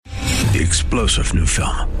The explosive new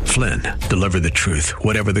film, Flynn, deliver the truth,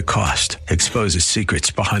 whatever the cost. Exposes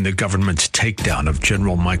secrets behind the government's takedown of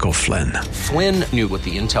General Michael Flynn. Flynn knew what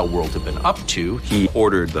the intel world had been up to. He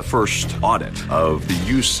ordered the first audit of the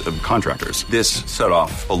use of contractors. This set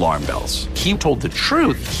off alarm bells. He told the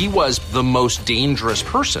truth. He was the most dangerous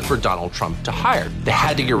person for Donald Trump to hire. They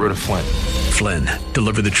had to get rid of Flynn. Flynn,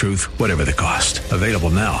 deliver the truth, whatever the cost. Available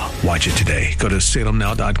now. Watch it today. Go to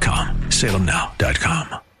salemnow.com.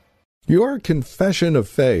 salemnow.com. Your confession of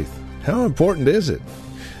faith. How important is it?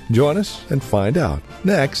 Join us and find out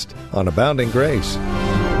next on Abounding Grace.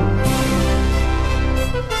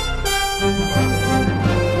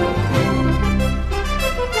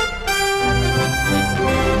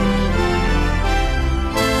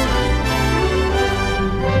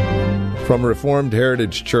 From Reformed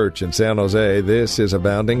Heritage Church in San Jose, this is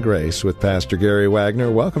Abounding Grace with Pastor Gary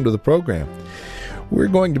Wagner. Welcome to the program. We're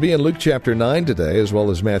going to be in Luke chapter 9 today, as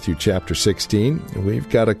well as Matthew chapter 16. We've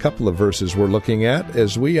got a couple of verses we're looking at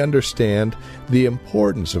as we understand the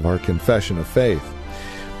importance of our confession of faith.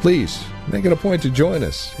 Please make it a point to join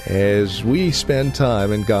us as we spend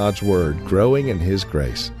time in God's Word, growing in His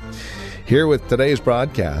grace. Here with today's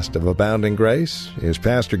broadcast of Abounding Grace is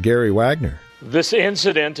Pastor Gary Wagner. This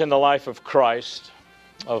incident in the life of Christ,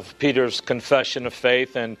 of Peter's confession of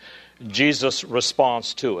faith and Jesus'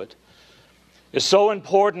 response to it, is so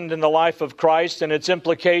important in the life of Christ and its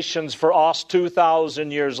implications for us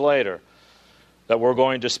 2,000 years later that we're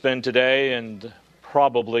going to spend today and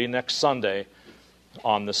probably next Sunday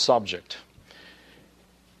on this subject.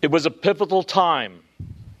 It was a pivotal time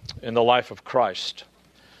in the life of Christ.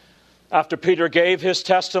 After Peter gave his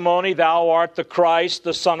testimony, "Thou art the Christ,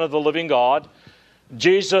 the Son of the living God,"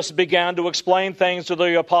 Jesus began to explain things to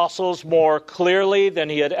the apostles more clearly than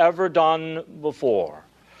he had ever done before.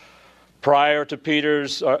 Prior to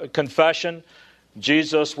Peter's confession,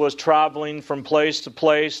 Jesus was traveling from place to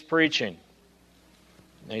place preaching.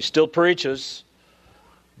 And he still preaches,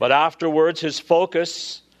 but afterwards his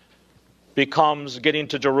focus becomes getting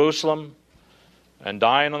to Jerusalem and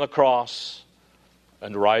dying on the cross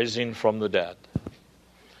and rising from the dead.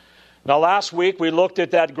 Now last week we looked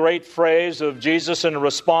at that great phrase of Jesus in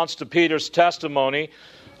response to Peter's testimony,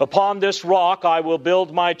 "Upon this rock I will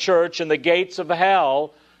build my church, and the gates of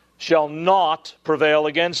hell shall not prevail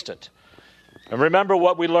against it." And remember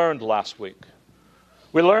what we learned last week.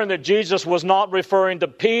 We learned that Jesus was not referring to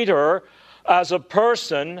Peter as a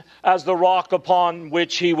person, as the rock upon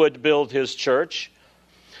which he would build his church.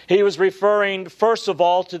 He was referring, first of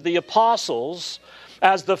all, to the apostles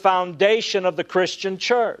as the foundation of the Christian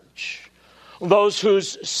church. Those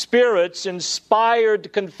whose spirits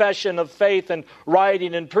inspired confession of faith and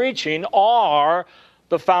writing and preaching are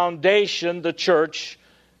the foundation the church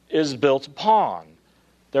is built upon,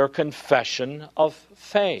 their confession of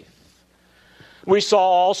faith. We saw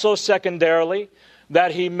also, secondarily,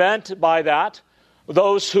 that he meant by that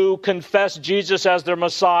those who confess Jesus as their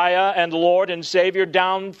Messiah and Lord and Savior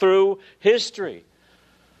down through history.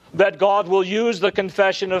 That God will use the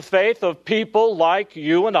confession of faith of people like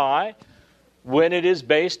you and I when it is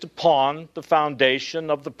based upon the foundation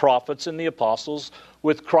of the prophets and the apostles,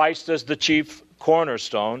 with Christ as the chief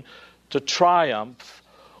cornerstone, to triumph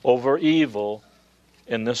over evil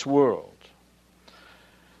in this world.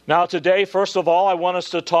 Now today, first of all, I want us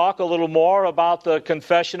to talk a little more about the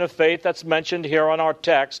confession of faith that's mentioned here on our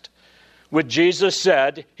text, which Jesus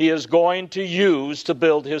said he is going to use to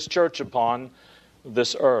build his church upon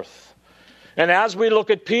this earth. And as we look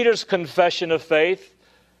at Peter's confession of faith,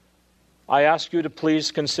 I ask you to please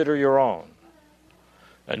consider your own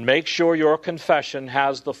and make sure your confession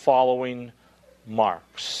has the following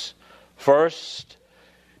marks. First,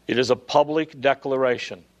 it is a public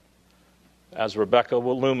declaration, as Rebecca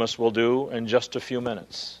Loomis will do in just a few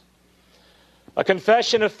minutes. A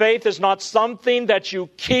confession of faith is not something that you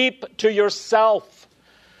keep to yourself.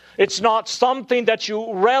 It's not something that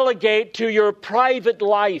you relegate to your private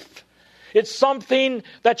life. It's something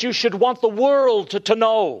that you should want the world to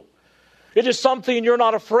know. It is something you're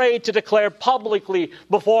not afraid to declare publicly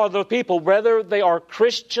before other people, whether they are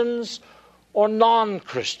Christians or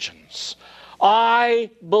non-Christians.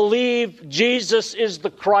 I believe Jesus is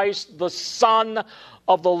the Christ, the Son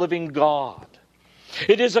of the living God.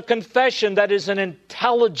 It is a confession that is an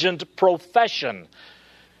intelligent profession,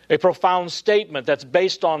 a profound statement that's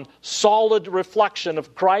based on solid reflection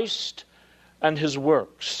of Christ and his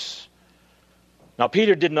works. Now,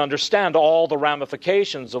 Peter didn't understand all the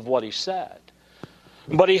ramifications of what he said,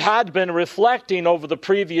 but he had been reflecting over the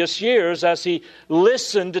previous years as he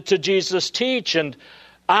listened to Jesus teach, and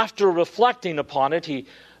after reflecting upon it, he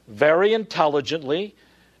very intelligently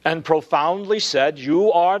and profoundly said,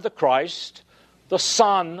 "You are the Christ, the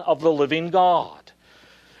Son of the living God."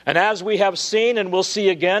 And as we have seen and will see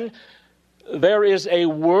again, there is a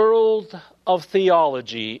world of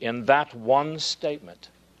theology in that one statement.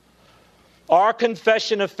 Our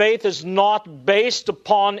confession of faith is not based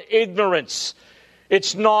upon ignorance.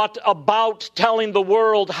 It's not about telling the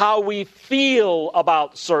world how we feel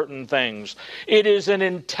about certain things. It is an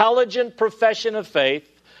intelligent profession of faith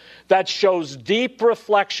that shows deep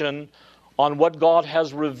reflection on what God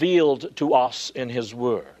has revealed to us in His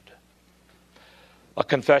Word. A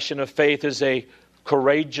confession of faith is a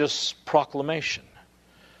courageous proclamation.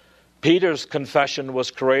 Peter's confession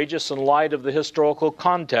was courageous in light of the historical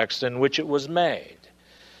context in which it was made.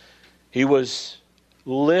 He was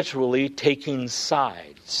literally taking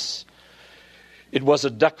sides. It was a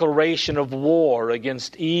declaration of war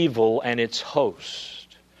against evil and its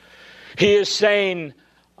host. He is saying,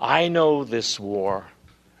 I know this war,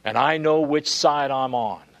 and I know which side I'm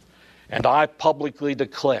on, and I publicly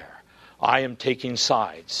declare I am taking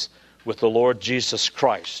sides with the Lord Jesus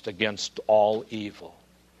Christ against all evil.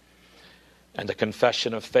 And the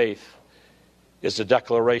confession of faith is a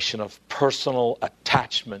declaration of personal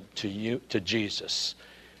attachment to Jesus.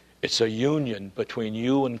 It's a union between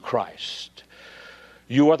you and Christ.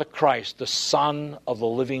 You are the Christ, the Son of the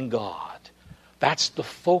living God. That's the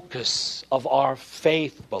focus of our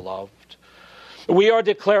faith, beloved. We are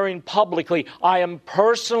declaring publicly, I am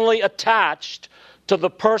personally attached to the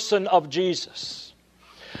person of Jesus.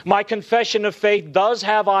 My confession of faith does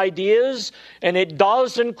have ideas, and it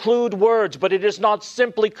does include words, but it is not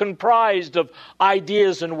simply comprised of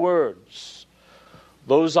ideas and words.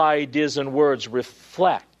 Those ideas and words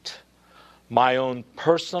reflect my own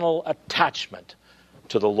personal attachment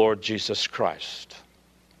to the Lord Jesus Christ.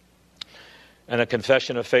 And a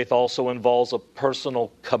confession of faith also involves a personal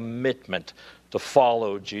commitment to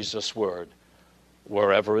follow Jesus' word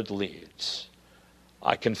wherever it leads.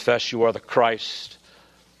 I confess you are the Christ,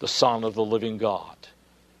 the Son of the living God.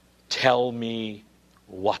 Tell me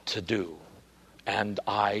what to do, and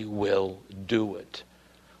I will do it.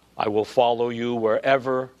 I will follow you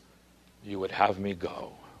wherever you would have me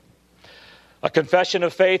go. A confession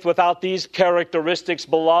of faith without these characteristics,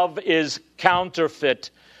 beloved, is counterfeit,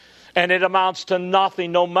 and it amounts to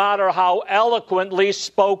nothing, no matter how eloquently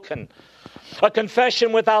spoken. A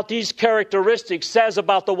confession without these characteristics says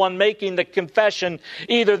about the one making the confession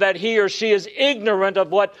either that he or she is ignorant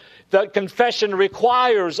of what the confession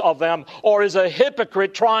requires of them, or is a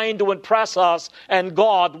hypocrite trying to impress us and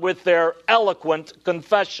God with their eloquent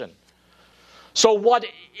confession. So what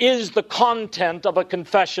is the content of a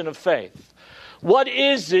confession of faith? What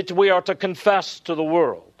is it we are to confess to the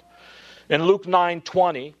world? In Luke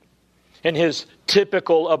 9:20, in his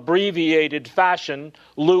typical abbreviated fashion,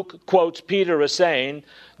 Luke quotes Peter as saying,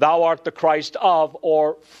 "Thou art the Christ of,"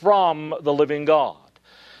 or "from the living God."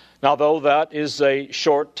 Now, though that is a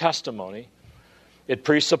short testimony, it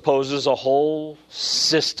presupposes a whole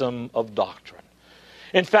system of doctrine.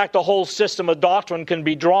 In fact, the whole system of doctrine can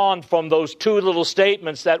be drawn from those two little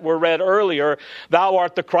statements that were read earlier. Thou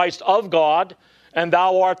art the Christ of God, and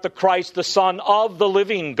thou art the Christ, the Son of the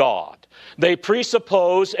living God. They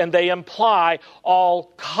presuppose and they imply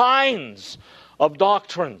all kinds of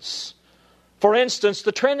doctrines. For instance,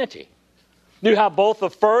 the Trinity. You have both the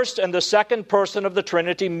first and the second person of the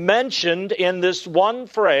Trinity mentioned in this one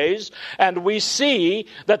phrase, and we see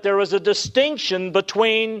that there is a distinction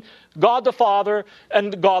between God the Father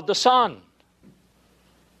and God the Son.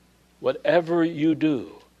 Whatever you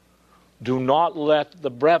do, do not let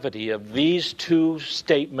the brevity of these two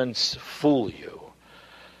statements fool you.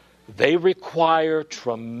 They require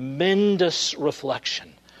tremendous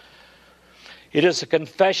reflection. It is a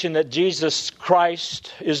confession that Jesus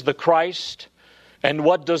Christ is the Christ. And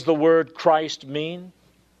what does the word Christ mean?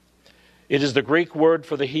 It is the Greek word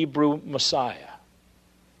for the Hebrew Messiah.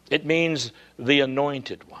 It means the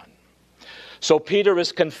anointed one. So Peter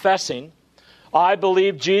is confessing, I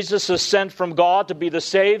believe Jesus is sent from God to be the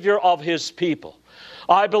Savior of His people.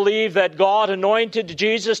 I believe that God anointed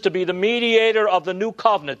Jesus to be the mediator of the new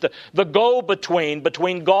covenant, the go-between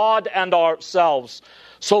between God and ourselves,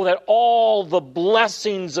 so that all the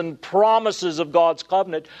blessings and promises of God's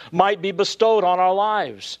covenant might be bestowed on our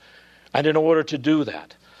lives. And in order to do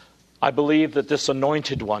that, I believe that this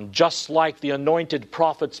anointed one, just like the anointed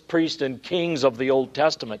prophets, priests, and kings of the Old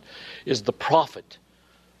Testament, is the prophet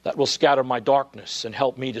that will scatter my darkness and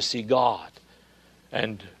help me to see God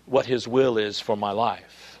and what His will is for my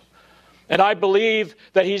life. And I believe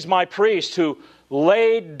that He's my priest who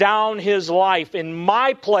laid down His life in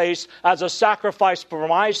my place as a sacrifice for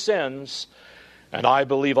my sins. And I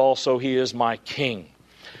believe also He is my king,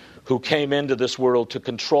 who came into this world to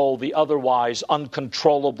control the otherwise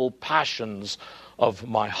uncontrollable passions of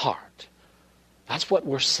my heart. That's what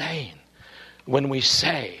we're saying when we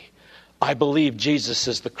say, I believe Jesus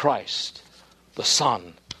is the Christ, the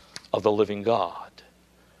Son of the living God.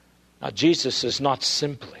 Now, Jesus is not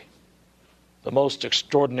simply the most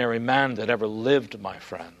extraordinary man that ever lived, my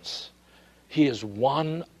friends. He is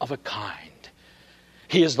one of a kind.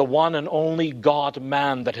 He is the one and only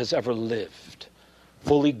God-man that has ever lived,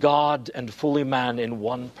 fully God and fully man in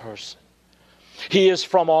one person. He is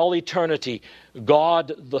from all eternity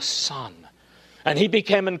God the Son, and he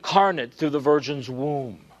became incarnate through the Virgin's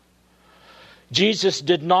womb. Jesus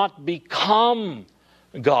did not become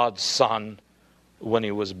God's Son when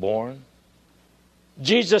he was born.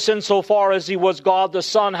 Jesus, insofar as he was God the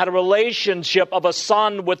Son, had a relationship of a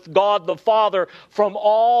son with God the Father from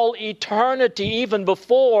all eternity, even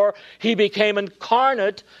before he became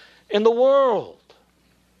incarnate in the world.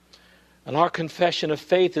 And our confession of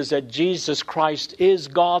faith is that Jesus Christ is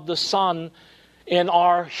God the Son in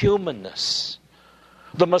our humanness.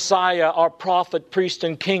 The Messiah, our prophet, priest,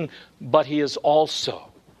 and king, but he is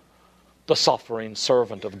also the suffering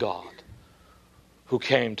servant of God who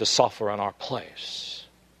came to suffer in our place.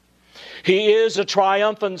 He is a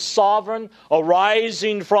triumphant sovereign,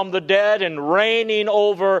 arising from the dead and reigning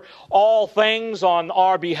over all things on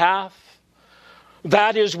our behalf.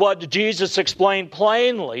 That is what Jesus explained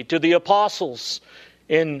plainly to the apostles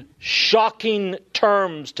in shocking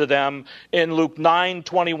terms to them in Luke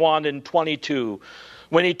 9:21 and 22,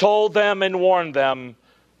 when he told them and warned them,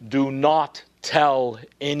 do not tell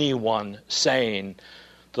anyone, saying,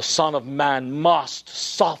 the Son of Man must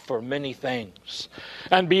suffer many things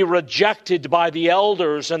and be rejected by the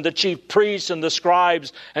elders and the chief priests and the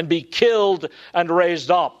scribes and be killed and raised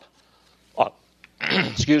up, on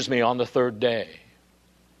the third day.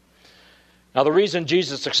 Now, the reason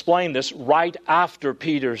Jesus explained this right after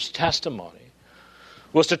Peter's testimony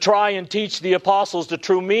was to try and teach the apostles the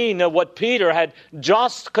true meaning of what Peter had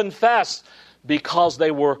just confessed, because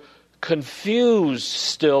they were confused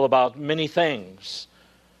still about many things,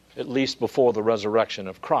 at least before the resurrection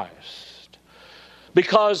of Christ.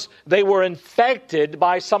 Because they were infected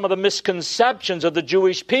by some of the misconceptions of the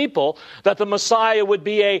Jewish people that the Messiah would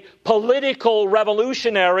be a political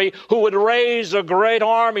revolutionary who would raise a great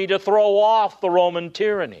army to throw off the Roman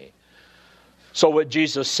tyranny. So what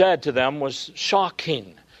Jesus said to them was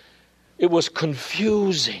shocking. It was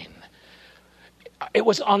confusing. It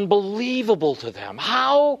was unbelievable to them.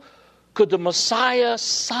 How could the Messiah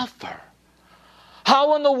suffer?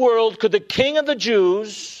 How in the world could the King of the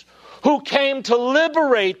Jews, who came to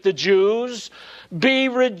liberate the Jews, be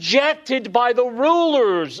rejected by the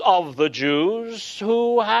rulers of the Jews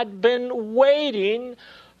who had been waiting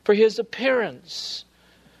for his appearance,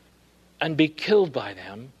 and be killed by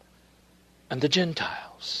them and the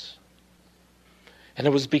Gentiles? And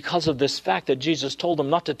it was because of this fact that Jesus told them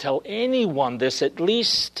not to tell anyone this, at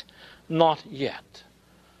least not yet.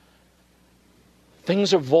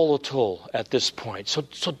 Things are volatile at this point,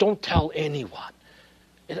 so don't tell anyone.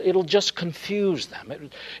 It'll just confuse them.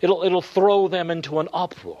 It'll throw them into an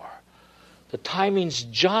uproar. The timing's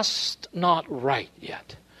just not right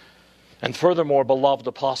yet. And furthermore, beloved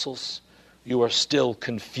apostles, you are still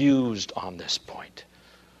confused on this point.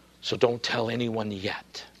 So don't tell anyone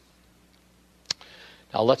yet.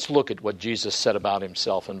 Now let's look at what Jesus said about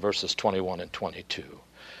himself in verses 21 and 22.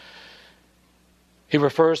 He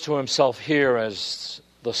refers to himself here as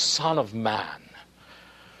the Son of Man.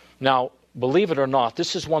 Now, believe it or not,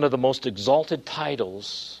 this is one of the most exalted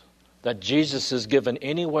titles that Jesus is given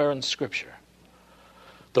anywhere in Scripture.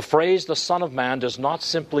 The phrase the Son of Man does not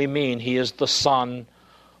simply mean he is the Son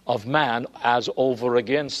of Man as over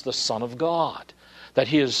against the Son of God, that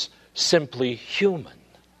he is simply human.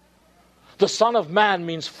 The Son of Man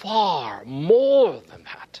means far more than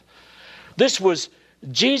that. This was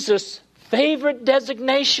Jesus' favorite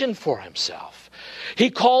designation for himself. He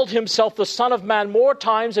called himself the Son of Man more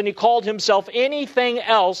times than he called himself anything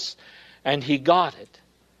else, and he got it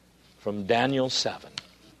from Daniel 7.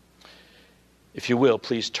 If you will,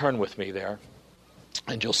 please turn with me there,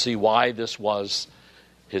 and you'll see why this was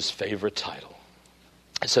his favorite title.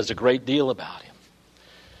 It says a great deal about him,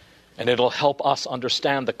 and it'll help us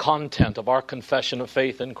understand the content of our confession of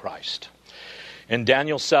faith in Christ. In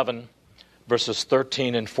Daniel 7, verses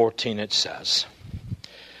 13 and 14, it says,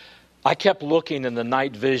 I kept looking in the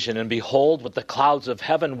night vision, and behold, with the clouds of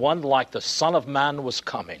heaven, one like the Son of Man was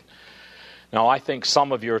coming. Now, I think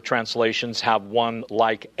some of your translations have one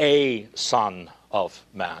like a Son of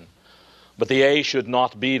Man. But the A should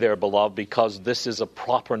not be there, beloved, because this is a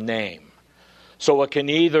proper name. So it can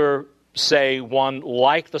either say one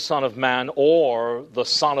like the Son of Man or the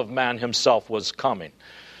Son of Man himself was coming.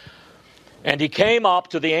 And he came up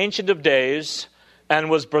to the Ancient of Days and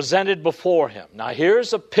was presented before him. Now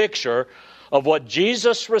here's a picture of what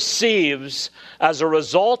Jesus receives as a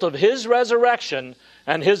result of his resurrection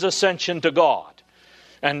and his ascension to God.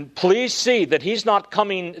 And please see that he's not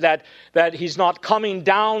coming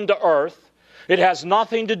down to earth. It has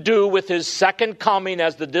nothing to do with his second coming,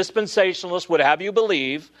 as the dispensationalists would have you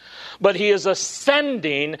believe, but he is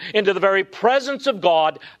ascending into the very presence of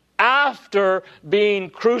God after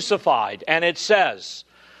being crucified. And it says,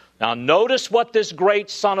 now notice what this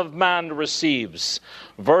great Son of Man receives.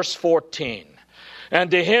 Verse 14,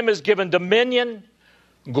 and to him is given dominion,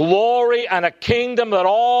 glory, and a kingdom, that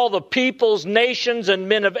all the peoples, nations, and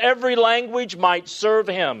men of every language might serve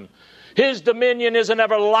him. His dominion is an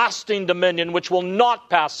everlasting dominion which will not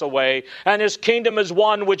pass away, and his kingdom is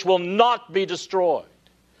one which will not be destroyed.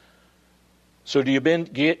 So do you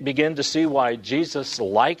begin to see why Jesus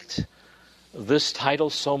liked this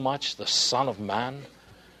title so much, the Son of Man?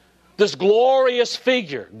 This glorious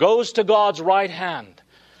figure goes to God's right hand,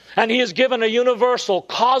 and he is given a universal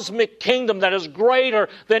cosmic kingdom that is greater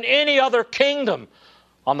than any other kingdom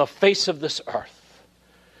on the face of this earth.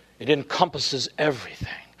 It encompasses everything.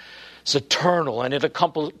 It's eternal, and it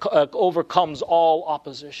overcomes all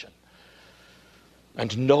opposition.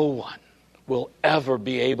 And no one will ever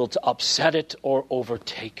be able to upset it or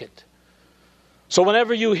overtake it. So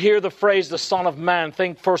whenever you hear the phrase, the Son of Man,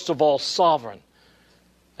 think first of all sovereign,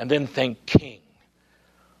 and then think king.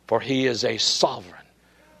 For he is a sovereign,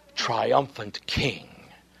 triumphant king.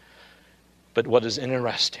 But what is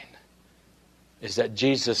interesting is that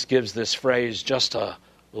Jesus gives this phrase just a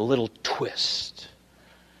little twist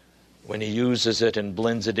when he uses it and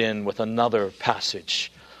blends it in with another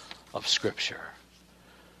passage of Scripture.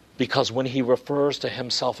 Because when he refers to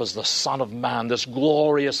himself as the Son of Man, this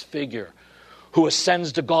glorious figure who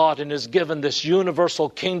ascends to God and is given this universal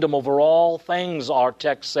kingdom over all things, our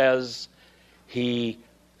text says, he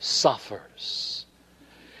suffers.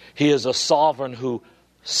 He is a sovereign who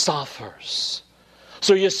suffers.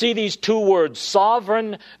 So you see these two words,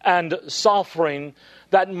 sovereign and suffering,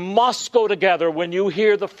 that must go together when you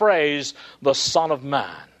hear the phrase, the Son of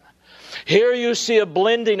Man. Here you see a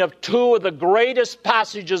blending of two of the greatest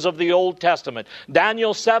passages of the Old Testament.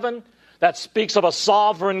 Daniel 7, that speaks of a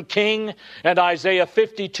sovereign king, and Isaiah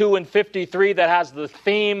 52 and 53 that has the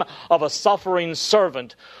theme of a suffering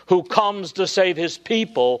servant who comes to save his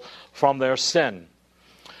people from their sin.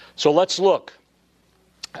 So let's look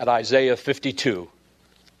at Isaiah 52,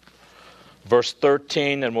 verse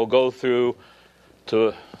 13, and we'll go through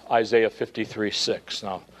to Isaiah 53:6.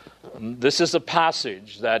 Now, this is a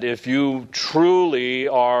passage that if you truly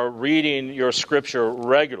are reading your Scripture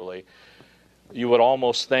regularly, you would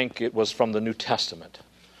almost think it was from the New Testament.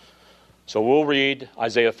 So we'll read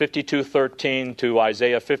Isaiah 52:13 to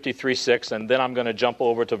Isaiah 53:6, and then I'm going to jump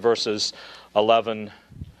over to verses 11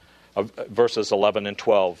 and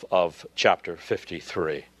 12 of chapter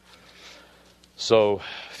 53. So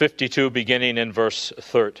 52 beginning in verse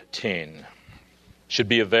 13 should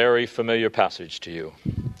be a very familiar passage to you.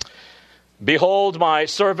 Behold, my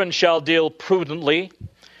servant shall deal prudently.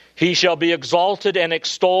 He shall be exalted and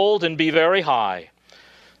extolled and be very high.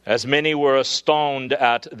 As many were astonished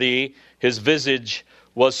at thee, his visage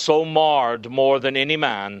was so marred more than any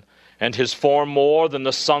man, and his form more than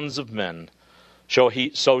the sons of men.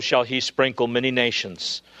 So shall he sprinkle many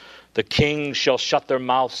nations. The kings shall shut their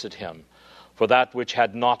mouths at him. For that which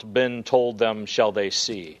had not been told them shall they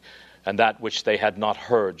see, and that which they had not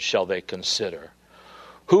heard shall they consider.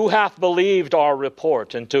 Who hath believed our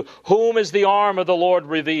report, and to whom is the arm of the Lord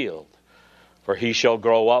revealed? For he shall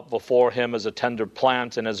grow up before him as a tender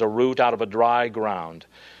plant, and as a root out of a dry ground.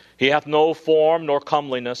 He hath no form nor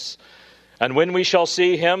comeliness, and when we shall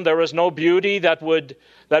see him, there is no beauty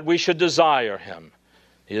that we should desire him.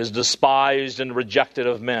 He is despised and rejected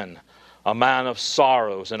of men, a man of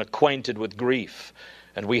sorrows and acquainted with grief.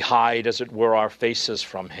 And we hide, as it were, our faces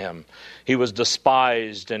from him. He was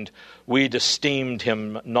despised, and we esteemed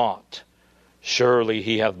him not. Surely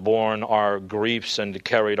he hath borne our griefs and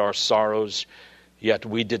carried our sorrows. Yet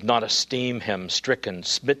we did not esteem him stricken,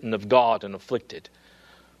 smitten of God, and afflicted.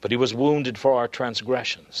 But he was wounded for our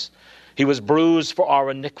transgressions. He was bruised for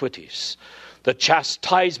our iniquities. The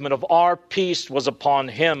chastisement of our peace was upon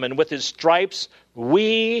him, and with his stripes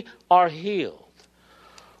we are healed.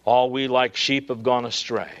 All we like sheep have gone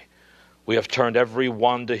astray. We have turned every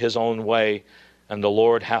one to his own way, and the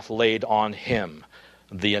Lord hath laid on him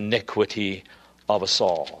the iniquity of us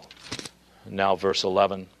all. Now verse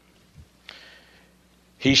 11.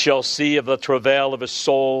 He shall see of the travail of his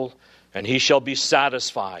soul, and he shall be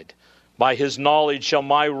satisfied. By his knowledge shall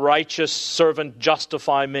my righteous servant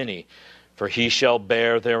justify many, for he shall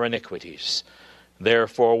bear their iniquities.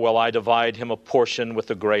 Therefore will I divide him a portion with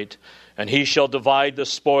the great, and he shall divide the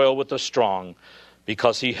spoil with the strong,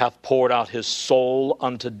 because he hath poured out his soul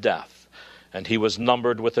unto death, and he was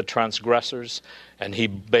numbered with the transgressors, and he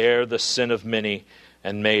bare the sin of many,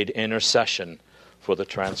 and made intercession for the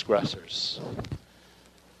transgressors.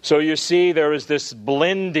 So you see, there is this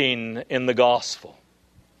blending in the gospel.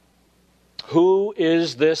 Who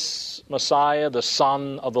is this Messiah, the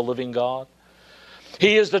Son of the living God?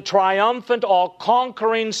 He is the triumphant,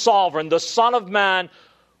 all-conquering sovereign, the Son of Man,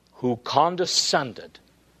 who condescended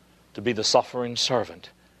to be the suffering servant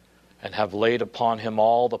and have laid upon him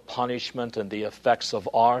all the punishment and the effects of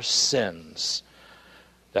our sins,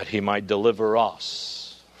 that he might deliver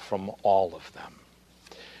us from all of them.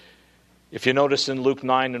 If you notice in Luke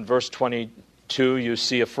 9 and verse 22, you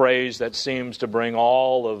see a phrase that seems to bring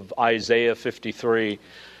all of Isaiah 53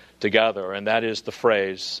 together, and that is the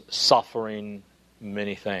phrase, suffering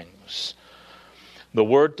many things. The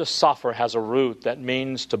word to suffer has a root that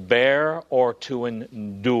means to bear or to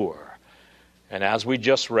endure. And as we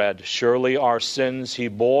just read, surely our sins he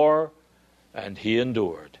bore and he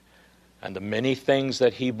endured. And the many things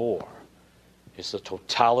that he bore is the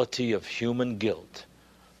totality of human guilt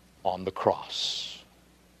on the cross.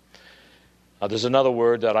 Now there's another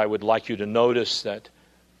word that I would like you to notice that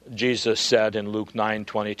Jesus said in Luke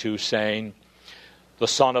 9:22, saying, the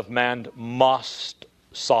Son of Man must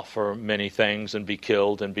suffer many things and be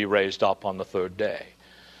killed and be raised up on the third day.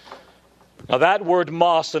 Now that word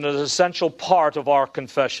must is an essential part of our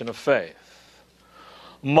confession of faith.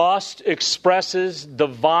 Must expresses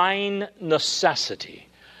divine necessity.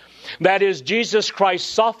 That is, Jesus Christ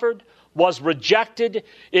suffered, was rejected,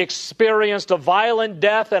 experienced a violent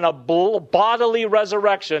death and a bodily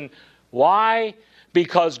resurrection. Why?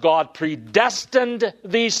 Because God predestined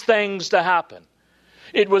these things to happen.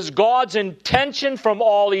 It was God's intention from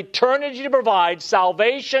all eternity to provide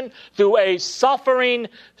salvation through a suffering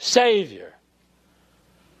Savior.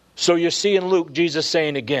 So you see in Luke, Jesus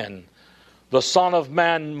saying again, the Son of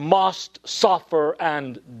Man must suffer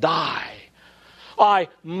and die. I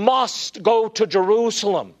must go to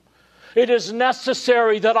Jerusalem. It is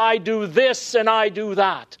necessary that I do this and I do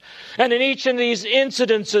that. And in each of these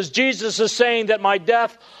incidences, Jesus is saying that my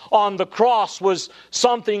death on the cross was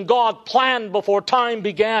something God planned before time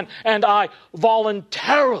began, and I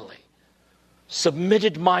voluntarily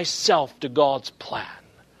submitted myself to God's plan.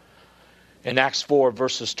 In Acts 4,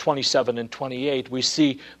 verses 27 and 28, we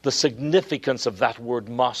see the significance of that word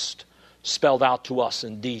must spelled out to us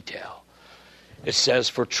in detail. It says,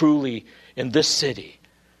 for truly in this city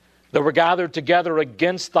there were gathered together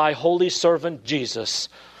against thy holy servant Jesus,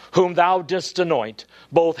 whom thou didst anoint,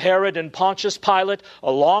 both Herod and Pontius Pilate,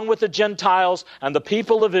 along with the Gentiles and the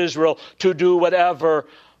people of Israel, to do whatever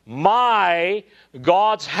my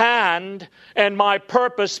God's hand and my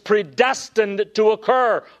purpose predestined to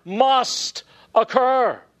occur, must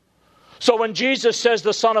occur. So when Jesus says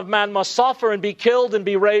the Son of Man must suffer and be killed and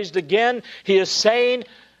be raised again, he is saying,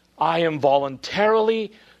 I am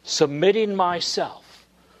voluntarily submitting myself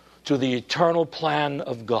to the eternal plan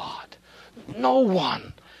of God. No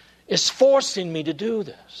one is forcing me to do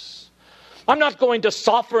this. I'm not going to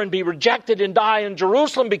suffer and be rejected and die in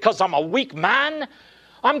Jerusalem because I'm a weak man.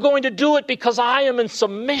 I'm going to do it because I am in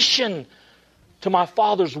submission to my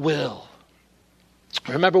Father's will.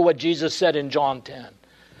 Remember what Jesus said in John 10.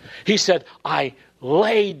 He said, I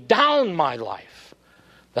lay down my life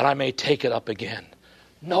that I may take it up again.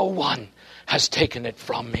 No one has taken it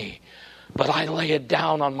from me, but I lay it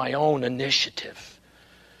down on my own initiative.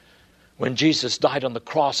 When Jesus died on the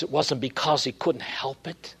cross, it wasn't because he couldn't help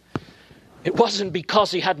it. It wasn't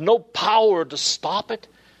because he had no power to stop it.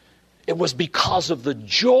 It was because of the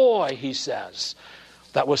joy, he says,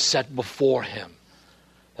 that was set before him,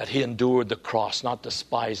 that he endured the cross, not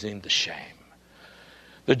despising the shame.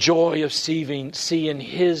 The joy of seeing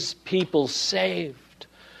his people saved.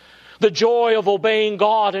 The joy of obeying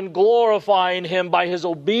God and glorifying him by his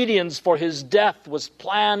obedience for his death was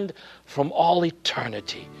planned from all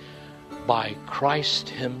eternity by Christ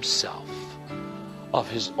himself, of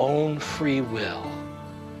his own free will,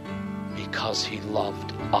 because he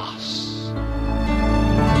loved us.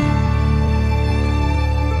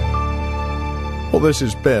 Well, this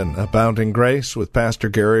has been Abounding Grace with Pastor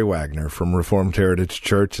Gary Wagner from Reformed Heritage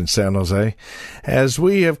Church in San Jose. As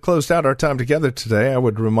we have closed out our time together today, I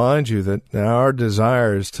would remind you that our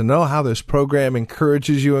desire is to know how this program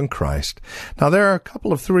encourages you in Christ. Now, there are a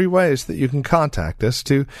couple of 3 ways that you can contact us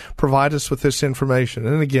to provide us with this information.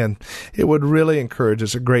 And again, it would really encourage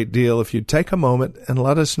us a great deal if you'd take a moment and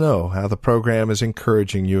let us know how the program is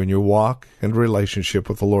encouraging you in your walk and relationship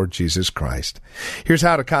with the Lord Jesus Christ. Here's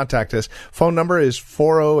how to contact us. Phone number is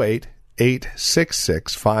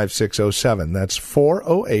 408-866-5607. That's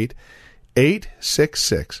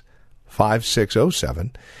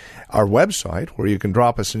 408-866-5607. Our website, where you can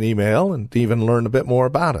drop us an email and even learn a bit more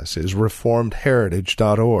about us, is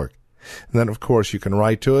reformedheritage.org. And then, of course, you can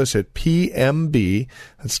write to us at PMB,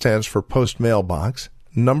 that stands for Post Mailbox,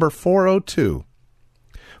 number 402,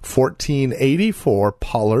 1484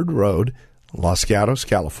 Pollard Road, Los Gatos,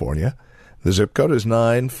 California. The zip code is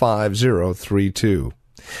 95032.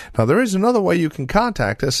 Now, there is another way you can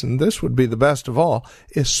contact us, and this would be the best of all,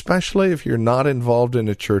 especially if you're not involved in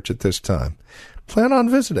a church at this time. Plan on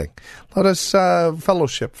visiting. Let us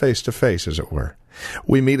fellowship face-to-face, as it were.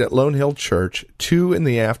 We meet at Lone Hill Church, 2 in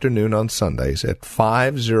the afternoon on Sundays at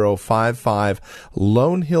 5055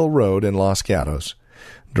 Lone Hill Road in Los Gatos.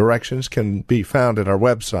 Directions can be found at our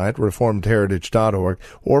website, reformedheritage.org,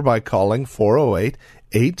 or by calling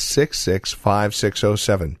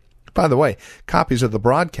 408-866-5607. By the way, copies of the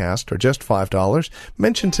broadcast are just $5.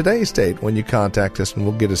 Mention today's date when you contact us, and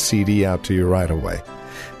we'll get a CD out to you right away.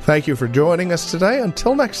 Thank you for joining us today.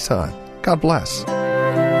 Until next time, God bless.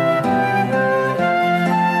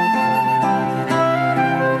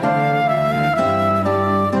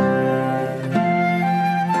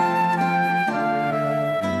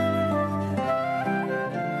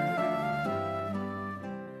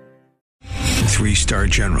 3-star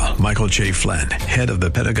General Michael J. Flynn, head of the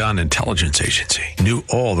Pentagon Intelligence Agency, knew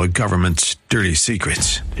all the government's dirty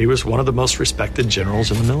secrets. He was one of the most respected generals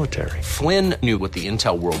in the military. Flynn knew what the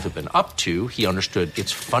intel world had been up to. He understood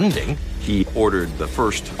its funding. He ordered the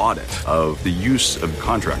first audit of the use of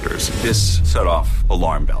contractors. This set off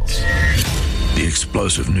alarm bells. The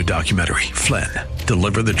explosive new documentary, Flynn,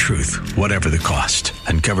 Deliver the Truth, Whatever the Cost,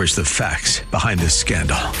 uncovers the facts behind this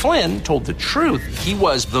scandal. Flynn told the truth. He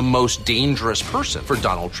was the most dangerous person for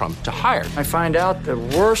Donald Trump to hire. I find out the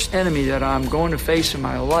worst enemy that I'm going to face in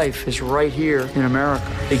my life is right here in America.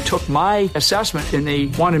 They took my assessment and they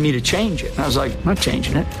wanted me to change it. And I was like, I'm not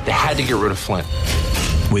changing it. They had to get rid of Flynn.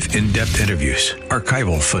 With in-depth interviews,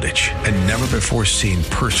 archival footage, and never-before-seen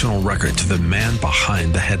personal records of the man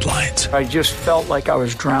behind the headlines. I just felt like I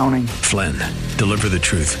was drowning. Flynn, Deliver the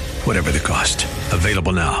Truth, Whatever the Cost.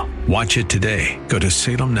 Available now. Watch it today. Go to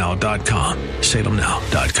salemnow.com.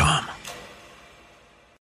 salemnow.com.